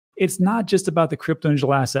it's not just about the crypto and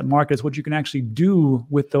digital asset market. It's what you can actually do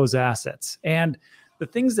with those assets. And the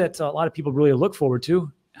things that a lot of people really look forward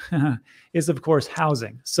to is, of course,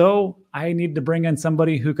 housing. So I need to bring in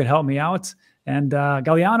somebody who could help me out. And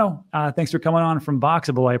Galiano, thanks for coming on from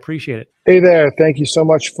Boxabl. I appreciate it. Hey there. Thank you so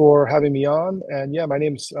much for having me on. And yeah, my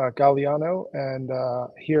name's Galiano, and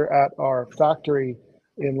here at our factory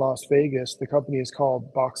in Las Vegas, the company is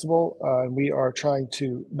called Boxabl, and we are trying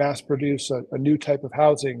to mass produce a new type of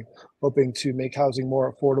housing, hoping to make housing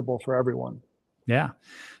more affordable for everyone. Yeah.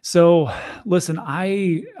 So listen,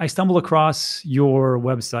 I stumbled across your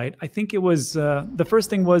website. I think it was, the first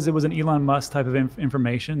thing was it was an Elon Musk type of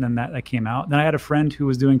information, and that came out. Then I had a friend who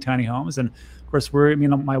was doing tiny homes, and of course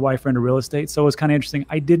my wife are into real estate. So it was kind of interesting.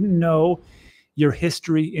 I didn't know your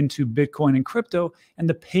history into Bitcoin and crypto and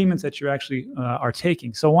the payments that you actually are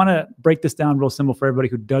taking. So I want to break this down real simple for everybody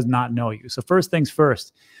who does not know you. So first things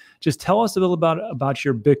first, just tell us a little about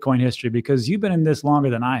your Bitcoin history, because you've been in this longer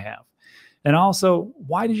than I have. And also,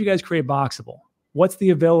 why did you guys create Boxabl? What's the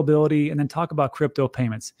availability? And then talk about crypto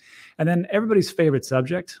payments. And then everybody's favorite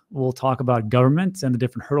subject, we'll talk about government and the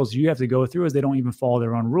different hurdles you have to go through as they don't even follow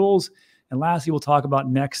their own rules. And lastly, we'll talk about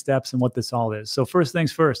next steps and what this all is. So first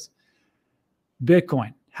things first,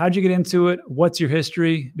 Bitcoin. How'd you get into it? What's your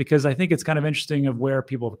history? Because I think it's kind of interesting of where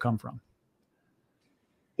people have come from.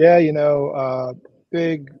 Yeah,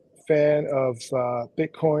 big fan of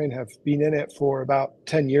Bitcoin, have been in it for about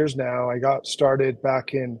 10 years now. I got started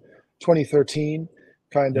back in 2013,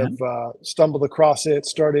 kind of stumbled across it,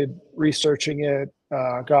 started researching it,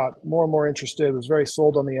 got more and more interested, was very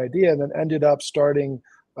sold on the idea, and then ended up starting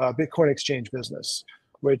a Bitcoin exchange business,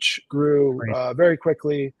 which grew very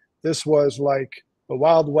quickly. This was like the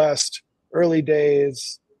Wild West, early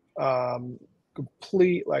days,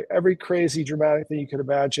 complete, like every crazy dramatic thing you could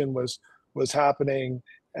imagine was happening.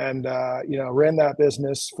 And, ran that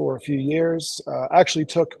business for a few years, actually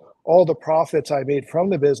took all the profits I made from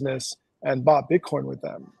the business and bought Bitcoin with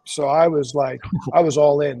them. So I was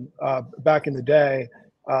all in back in the day,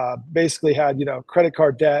 basically had, credit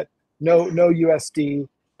card debt, no USD,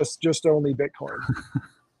 just only Bitcoin.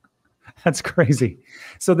 That's crazy.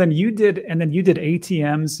 So then you did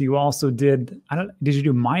ATMs. You also did you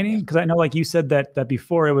do mining? Because I know, like you said that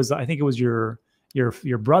before, it was, I think it was your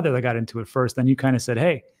brother that got into it first. Then you kind of said,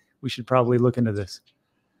 hey, we should probably look into this.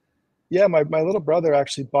 Yeah, my little brother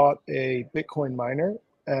actually bought a Bitcoin miner,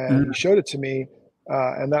 and he showed it to me.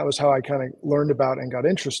 And that was how I kind of learned about and got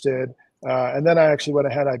interested. And then I actually went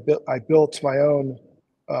ahead, I built my own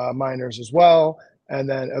miners as well. And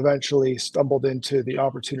then eventually stumbled into the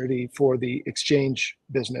opportunity for the exchange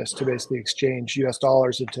business to basically exchange US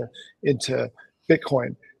dollars into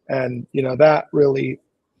Bitcoin. And, that really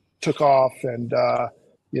took off, and,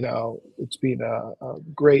 it's been a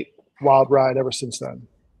great wild ride ever since then.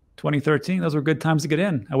 2013, those were good times to get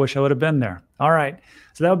in. I wish I would have been there. All right.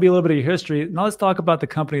 So that would be a little bit of your history. Now let's talk about the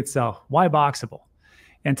company itself. Why Boxabl?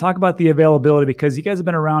 And talk about the availability, because you guys have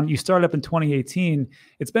been around. You started up in 2018.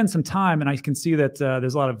 It's been some time, and I can see that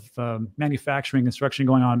there's a lot of manufacturing construction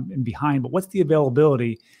going on in behind. But what's the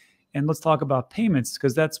availability? And let's talk about payments,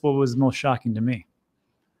 because that's what was most shocking to me.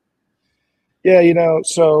 Yeah,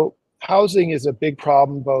 so housing is a big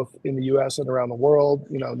problem both in the U.S. and around the world.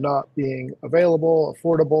 Not being available,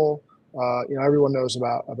 affordable. Everyone knows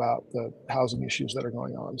about the housing issues that are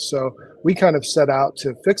going on. So we kind of set out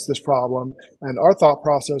to fix this problem. And our thought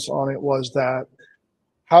process on it was that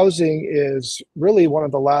housing is really one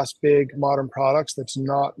of the last big modern products that's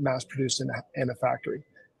not mass produced in a factory.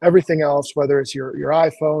 Everything else, whether it's your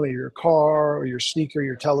iPhone or your car or your sneaker,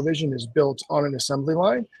 your television, is built on an assembly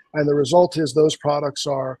line. And the result is those products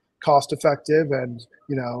are cost effective and,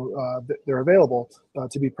 they're available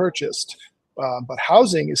to be purchased. But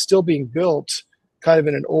housing is still being built kind of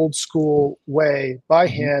in an old school way, by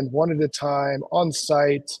hand, one at a time, on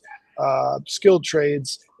site, skilled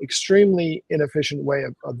trades, extremely inefficient way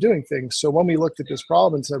of doing things. So when we looked at this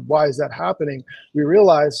problem and said, why is that happening? We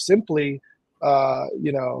realized simply,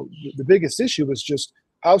 the biggest issue was just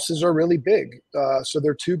houses are really big. So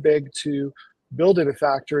they're too big to build in a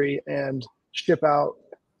factory and ship out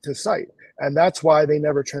to site. And that's why they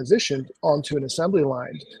never transitioned onto an assembly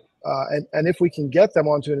line. And if we can get them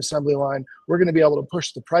onto an assembly line, we're going to be able to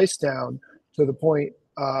push the price down to the point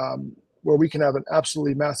where we can have an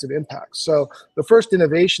absolutely massive impact. So the first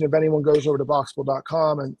innovation, if anyone goes over to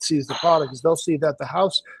Boxabl.com and sees the product, is they'll see that the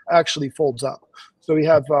house actually folds up. So we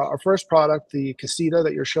have our first product, the Casita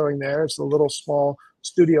that you're showing there. It's a little small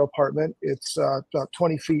studio apartment. It's about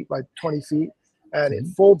 20 feet by 20 feet, and it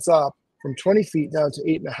folds up from 20 feet down to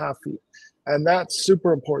 8.5 feet. And that's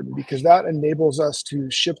super important because that enables us to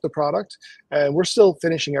ship the product, and we're still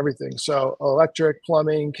finishing everything. So electric,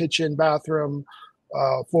 plumbing, kitchen, bathroom,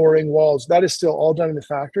 flooring, walls, that is still all done in the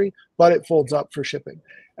factory, but it folds up for shipping.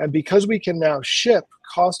 And because we can now ship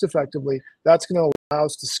cost effectively, that's going to allow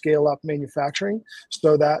us to scale up manufacturing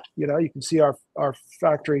so that, you know, you can see our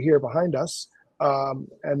factory here behind us.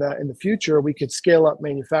 And that in the future, we could scale up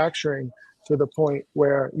manufacturing to the point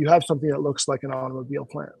where you have something that looks like an automobile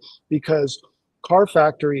plant, because car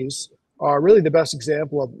factories are really the best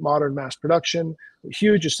example of modern mass production,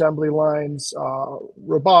 huge assembly lines,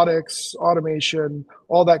 robotics, automation,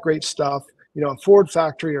 all that great stuff. You know, a Ford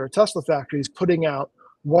factory or a Tesla factory is putting out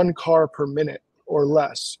 1 car per minute or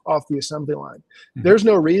less off the assembly line. Mm-hmm. There's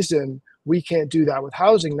no reason we can't do that with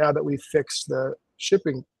housing now that we've fixed the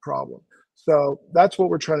shipping problem. So that's what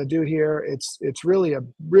we're trying to do here. It's really a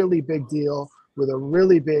really big deal with a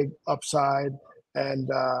really big upside, and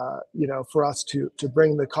you know, for us to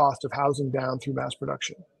bring the cost of housing down through mass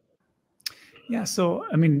production. Yeah. So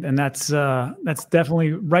I mean, and that's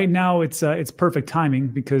definitely right now. It's perfect timing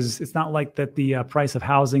because it's not like that the price of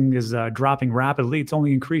housing is dropping rapidly. It's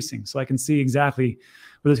only increasing. So I can see exactly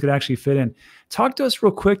where this could actually fit in. Talk to us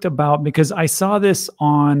real quick about, because I saw this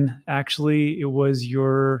on, actually, it was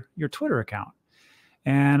your Twitter account.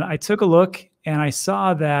 And I took a look and I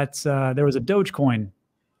saw that there was a Dogecoin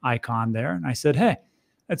icon there. And I said, hey,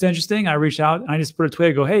 that's interesting. I reached out and I just put a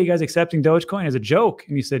tweet, go, hey, you guys accepting Dogecoin as a joke?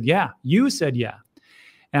 And you said, yeah. You said, yeah.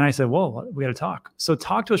 And I said, well, we got to talk. So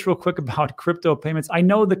talk to us real quick about crypto payments. I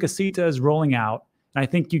know the casita is rolling out, and I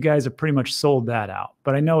think you guys have pretty much sold that out.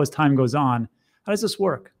 But I know as time goes on, how does this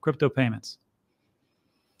work, crypto payments?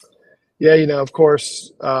 Yeah, you know, of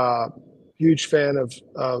course, huge fan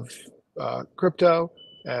of crypto,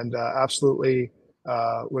 and absolutely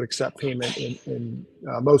would accept payment in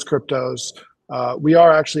most cryptos. We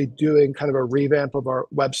are actually doing kind of a revamp of our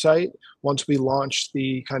website once we launch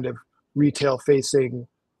the kind of retail-facing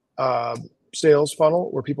sales funnel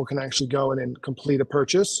where people can actually go in and complete a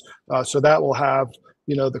purchase. So that will have,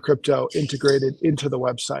 you know, the crypto integrated into the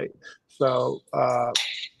website. So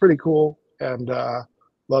pretty cool, and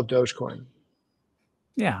love Dogecoin.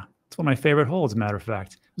 Yeah, it's one of my favorite holds, as a matter of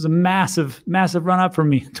fact. It was a massive, massive run up for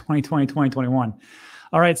me, 2020, 2021.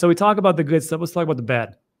 All right, so we talk about the good stuff. Let's talk about the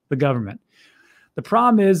bad, the government. The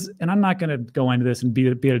problem is, and I'm not going to go into this and beat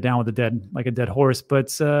it down with a dead horse,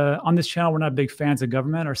 but on this channel, we're not big fans of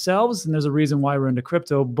government ourselves, and there's a reason why we're into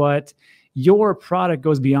crypto, but your product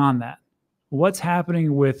goes beyond that. What's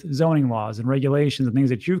happening with zoning laws and regulations and things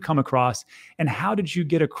that you've come across, and how did you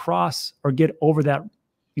get across or get over that,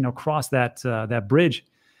 you know, cross that bridge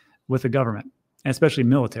with the government, and especially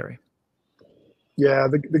military? Yeah,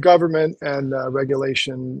 the government and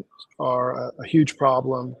regulation are a huge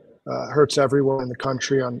problem. Hurts everyone in the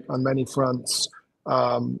country on many fronts.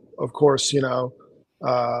 Of course, you know,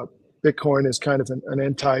 Bitcoin is kind of an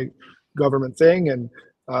anti-government thing, and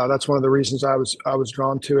that's one of the reasons I was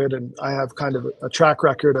drawn to it. And I have kind of a track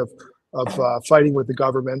record of fighting with the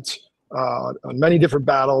government on many different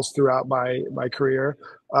battles throughout my career.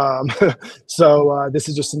 So this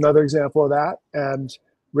is just another example of that. And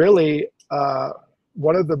really,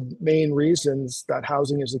 one of the main reasons that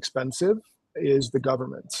housing is expensive is the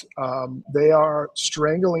government. They are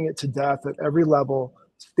strangling it to death at every level,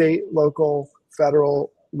 state, local,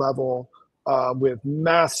 federal level, with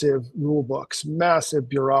massive rule books, massive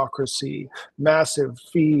bureaucracy, massive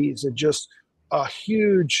fees, and just a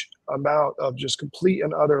huge amount of just complete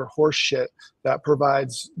and utter horse shit that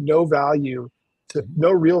provides no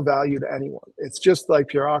real value to anyone. It's just like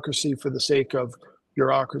bureaucracy for the sake of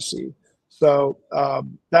bureaucracy. So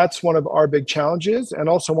that's one of our big challenges, and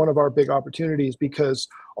also one of our big opportunities, because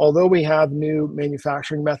although we have new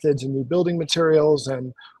manufacturing methods and new building materials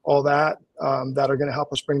and all that that are going to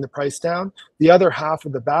help us bring the price down, the other half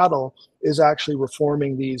of the battle is actually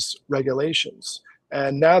reforming these regulations.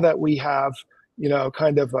 And now that we have, you know,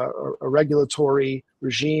 kind of a regulatory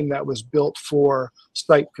regime that was built for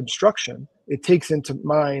site construction, it takes into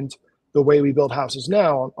mind the way we build houses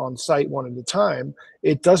now on site one at a time.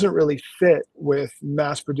 It doesn't really fit with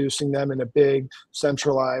mass producing them in a big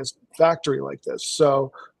centralized factory like this.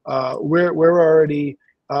 So we're already,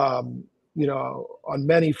 you know, on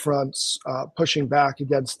many fronts pushing back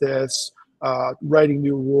against this, writing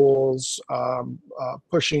new rules,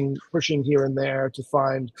 pushing here and there to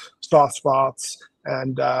find soft spots.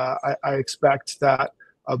 And I expect that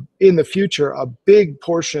in the future, a big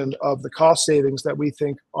portion of the cost savings that we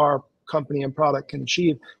think our company and product can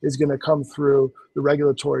achieve is going to come through the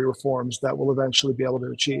regulatory reforms that we'll eventually be able to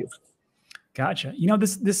achieve. Gotcha. You know,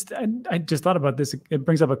 this I just thought about this. It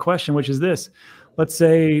brings up a question, which is this: let's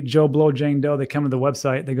say Joe Blow, Jane Doe, they come to the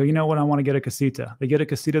website, they go, you know what, I want to get a casita. They get a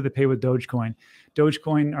casita, they pay with Dogecoin.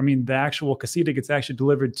 Dogecoin, I mean, the actual casita gets actually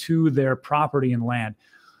delivered to their property and land.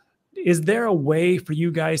 Is there a way for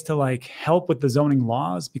you guys to like help with the zoning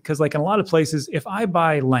laws? Because like in a lot of places, if I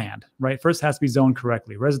buy land, right, first it has to be zoned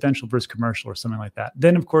correctly, residential versus commercial or something like that.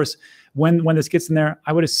 Then of course, when this gets in there,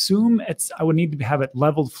 I would assume I would need to have it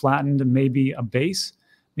leveled, flattened, and maybe a base,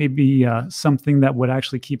 maybe something that would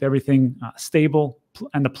actually keep everything stable,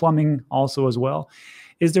 and the plumbing also as well.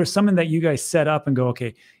 Is there something that you guys set up and go,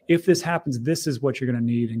 okay, if this happens, this is what you're going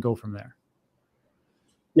to need, and go from there?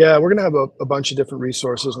 Yeah, we're going to have a bunch of different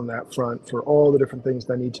resources on that front for all the different things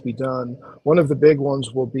that need to be done. One of the big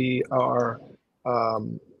ones will be our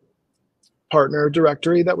partner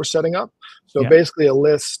directory that we're setting up. So basically a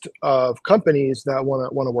list of companies that want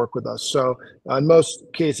to work with us. So in most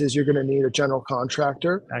cases, you're going to need a general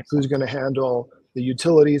contractor who's going to handle the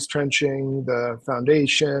utilities, trenching, the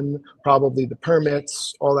foundation, probably the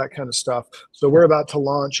permits, all that kind of stuff. So we're about to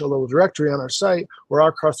launch a little directory on our site where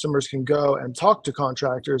our customers can go and talk to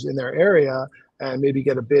contractors in their area and maybe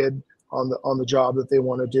get a bid on the job that they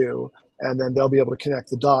want to do. And then they'll be able to connect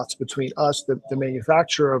the dots between us, the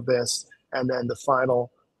manufacturer of this, and then the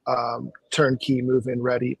final turnkey move-in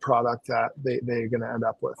ready product that they're going to end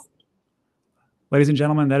up with. Ladies and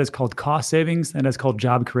gentlemen, that is called cost savings, and that's called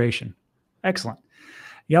job creation. Excellent.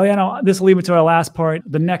 Galiano, this will lead me to our last part,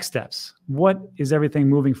 the next steps. What is everything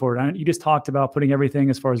moving forward? You just talked about putting everything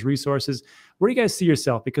as far as resources. Where do you guys see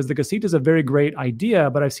yourself? Because the casita is a very great idea,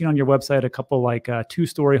 but I've seen on your website a couple like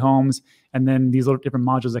 2-story homes and then these little different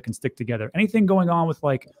modules that can stick together. Anything going on with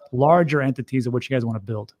like larger entities of what you guys want to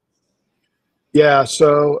build? Yeah,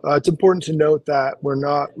 so it's important to note that we're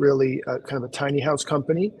not really kind of a tiny house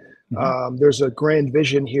company. There's a grand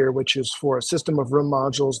vision here, which is for a system of room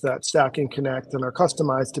modules that stack and connect and are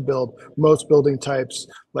customized to build most building types,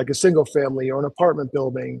 like a single family or an apartment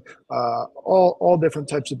building, all different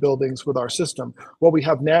types of buildings with our system. What we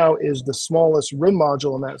have now is the smallest room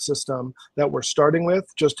module in that system that we're starting with,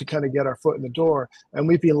 just to kind of get our foot in the door. And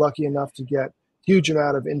we've been lucky enough to get huge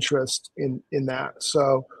amount of interest in that.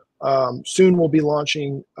 So soon we'll be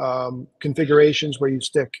launching configurations where you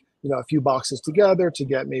stick a few boxes together to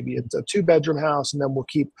get maybe a 2-bedroom house, and then we'll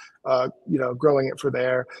keep growing it for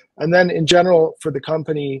there. And then in general for the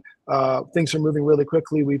company, things are moving really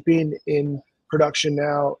quickly. We've been in production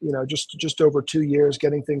now, just over 2 years,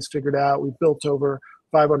 getting things figured out. We've built over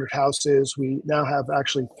 500 houses. We now have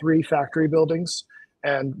actually 3 factory buildings,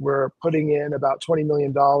 and we're putting in about $20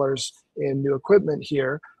 million in new equipment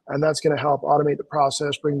here. And that's going to help automate the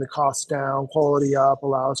process, bring the costs down, quality up,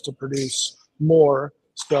 allow us to produce more.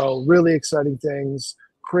 So really exciting things,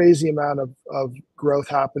 crazy amount of growth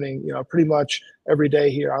happening, pretty much every day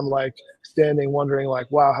here. I'm like standing wondering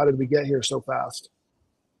like, wow, how did we get here so fast?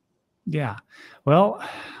 Yeah. Well,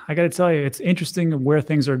 I got to tell you, it's interesting where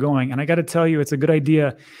things are going. And I got to tell you, it's a good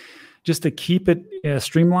idea just to keep it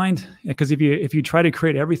streamlined, because if you try to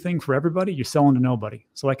create everything for everybody, you're selling to nobody.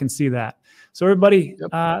 So I can see that. So everybody,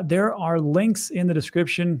 there are links in the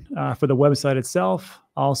description for the website itself.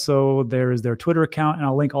 Also, there is their Twitter account, and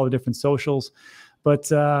I'll link all the different socials. But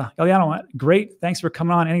Galiano, great. Thanks for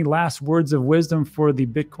coming on. Any last words of wisdom for the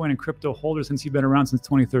Bitcoin and crypto holders since you've been around since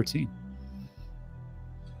 2013?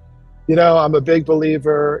 I'm a big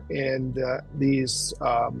believer in these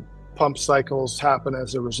pump cycles happen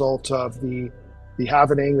as a result of the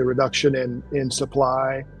halvening, the reduction in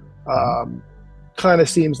supply. Kind of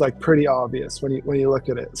seems like pretty obvious when you look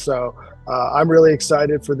at it. So I'm really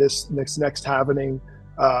excited for this next halvening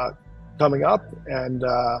coming up, and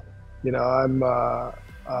I'm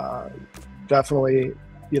definitely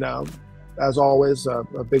as always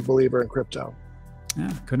a big believer in crypto.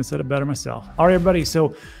 Yeah, couldn't have said it better myself. All right, everybody.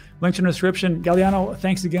 So links in the description. Galiano,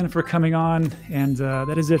 thanks again for coming on. And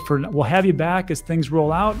that is it we'll have you back as things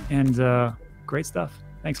roll out, and great stuff.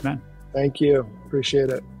 Thanks, man. Thank you. Appreciate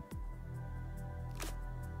it.